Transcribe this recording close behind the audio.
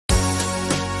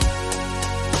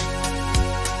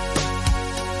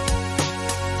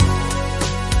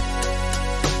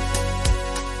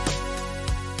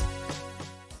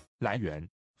来源：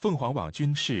凤凰网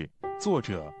军事，作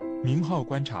者：明昊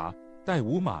观察，戴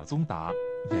吾马宗达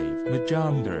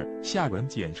 ，MAJUMDAR， 下文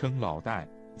简称老戴。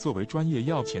作为专业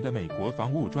要钱的美国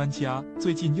防务专家，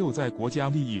最近又在国家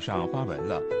利益上发文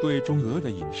了，对中俄的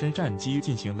隐身战机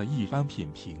进行了一番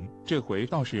品评。这回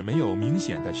倒是没有明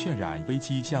显的渲染危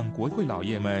机向国会老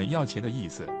爷们要钱的意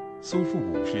思。苏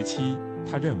-57，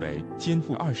他认为殲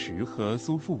-20和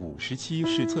苏-57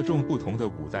是侧重不同的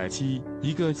五代机，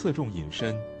一个侧重隐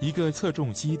身，一个侧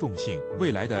重机动性。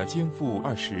未来的殲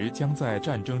-20将在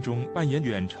战争中扮演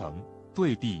远程、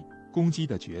对地、攻击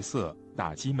的角色，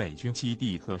打击美军基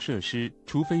地和设施，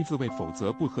除非自卫，否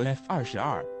则不和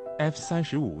F-22、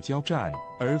F-35交战。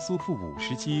而苏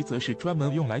-57则是专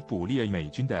门用来捕猎美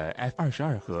军的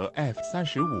F-22和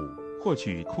F-35，获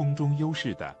取空中优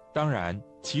势的。当然，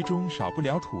其中少不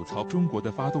了吐槽中国的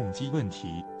发动机问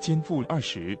题。殲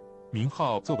-20，明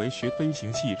昊作为学飞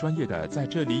行器专业的，在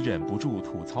这里忍不住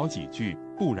吐槽几句，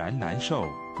不然难受。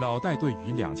老戴对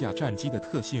于两架战机的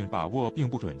特性把握并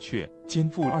不准确，殲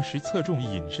-20侧重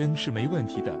隐身是没问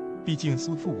题的，毕竟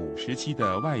苏-57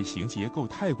的外形结构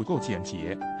太不够简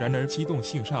洁。然而机动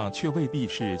性上却未必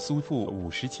是苏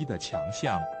-57的强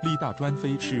项，力大砖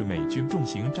飞是美军重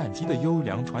型战机的优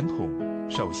良传统。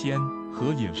首先，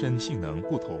和隐身性能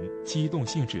不同，机动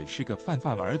性只是个泛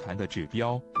泛而谈的指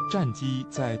标。战机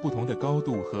在不同的高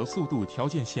度和速度条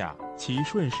件下，其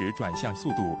瞬时转向速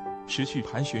度、持续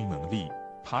盘旋能力、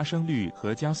爬升率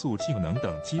和加速性能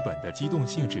等基本的机动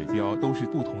性指标都是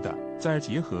不同的。再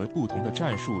结合不同的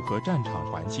战术和战场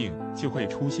环境，就会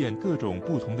出现各种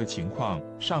不同的情况。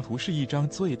上图是一张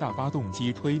最大发动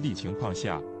机推力情况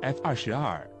下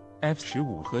F-22、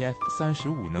F-15和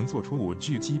F-35能做出5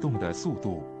具机动的速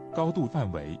度、高度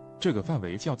范围，这个范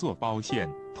围叫做包线。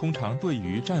通常对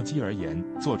于战机而言，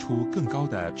做出更高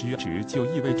的值就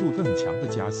意味着更强的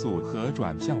加速和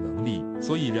转向能力，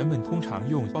所以人们通常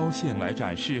用包线来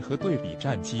展示和对比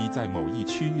战机在某一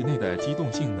区域内的机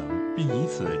动性能，并以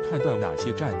此判断哪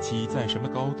些战机在什么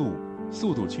高度、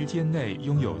速度区间内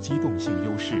拥有机动性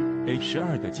优势。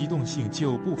H-12的机动性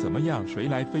就不怎么样，谁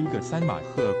来飞个3马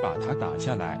赫把它打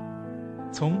下来？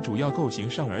从主要构型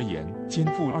上而言，殲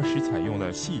-20采用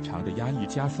了细长的压翼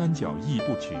加三角翼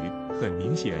布局，很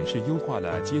明显是优化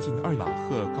了接近2马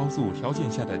赫高速条件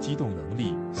下的机动能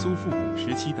力。苏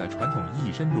-57的传统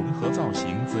翼身融合造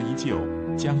型则依旧，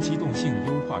将机动性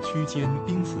优化区间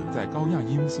钉死在高压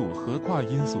音速和跨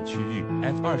音速区域。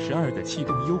F-22的气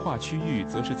动优化区域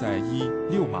则是在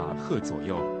6马赫左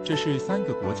右，这是3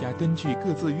个国家根据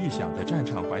各自预想的战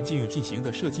场环境进行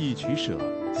的设计取舍。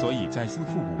所以在苏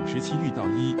-57遇到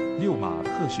6马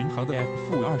赫巡航的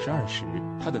F-22时，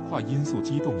它的跨音速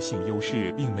机动性优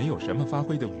势并没有什么发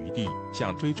挥的余地，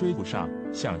想追不上，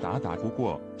想打不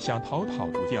过，想跑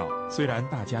不掉。虽然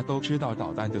大家都知道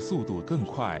导弹的速度更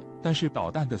快，但是导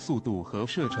弹的速度和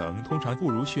射程通常不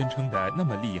如宣称的那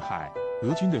么厉害。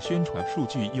俄军的宣传数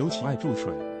据尤其爱注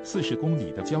水，40公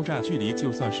里的交战距离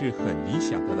就算是很理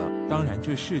想的了。当然，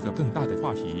这是个更大的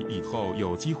话题，以后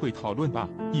有机会讨论吧。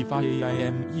一发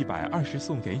AIM-120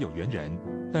送给有缘人。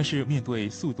但是面对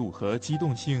速度和机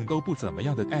动性都不怎么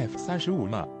样的 F-35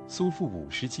嘛，苏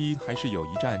-57还是有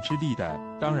一战之力的。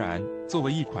当然，作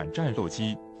为一款战斗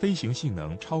机，飞行性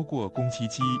能超过攻击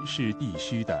机是必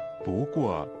须的。不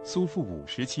过，苏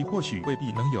-57或许未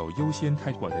必能有优先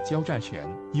开火的交战权，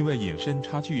因为隐身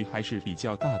差距还是比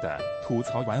较大的。吐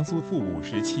槽完苏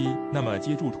-57，那么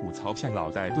接住吐槽下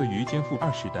老戴对于殲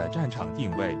-20的战场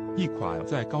定位。一款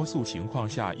在高速情况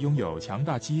下拥有强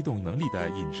大机动能力的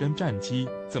隐身战机，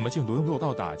怎么就沦落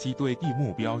到打击对地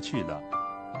目标去了？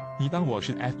你当我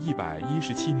是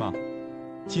F-117吗？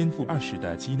殲-20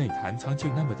的机内弹舱就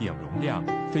那么点容量，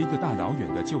飞个大老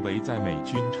远的就围在美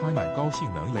军插满高性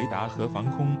能雷达和防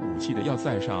空武器的要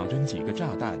塞上扔几个炸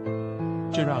弹，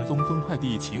这让东风快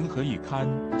递情何以堪？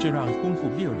这让空腹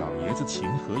猎老爷子情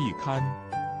何以堪？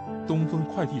东风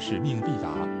快递使命必达。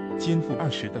殲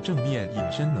-20的正面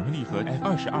隐身能力和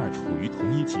F-22处于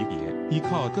同一级别，依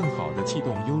靠更好的气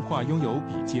动优化，拥有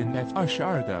比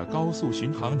F-22的高速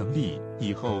巡航能力。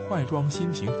以后换装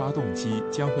新型发动机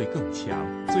将会更强，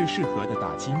最适合的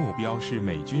打击目标是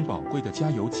美军宝贵的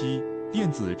加油机、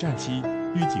电子战机、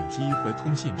预警机和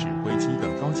通信指挥机等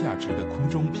高价值的空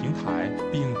中平台，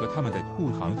并和他们的护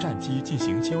航战机进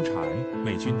行纠缠。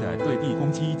美军的对地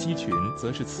攻击机群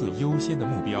则是次优先的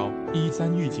目标。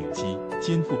13预警机，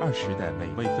殲-20的美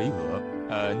味肥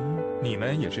鹅，你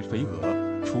们也是肥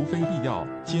鹅。除非必要，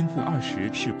殲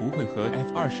-20是不会和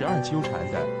F-22纠缠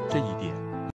的，这一点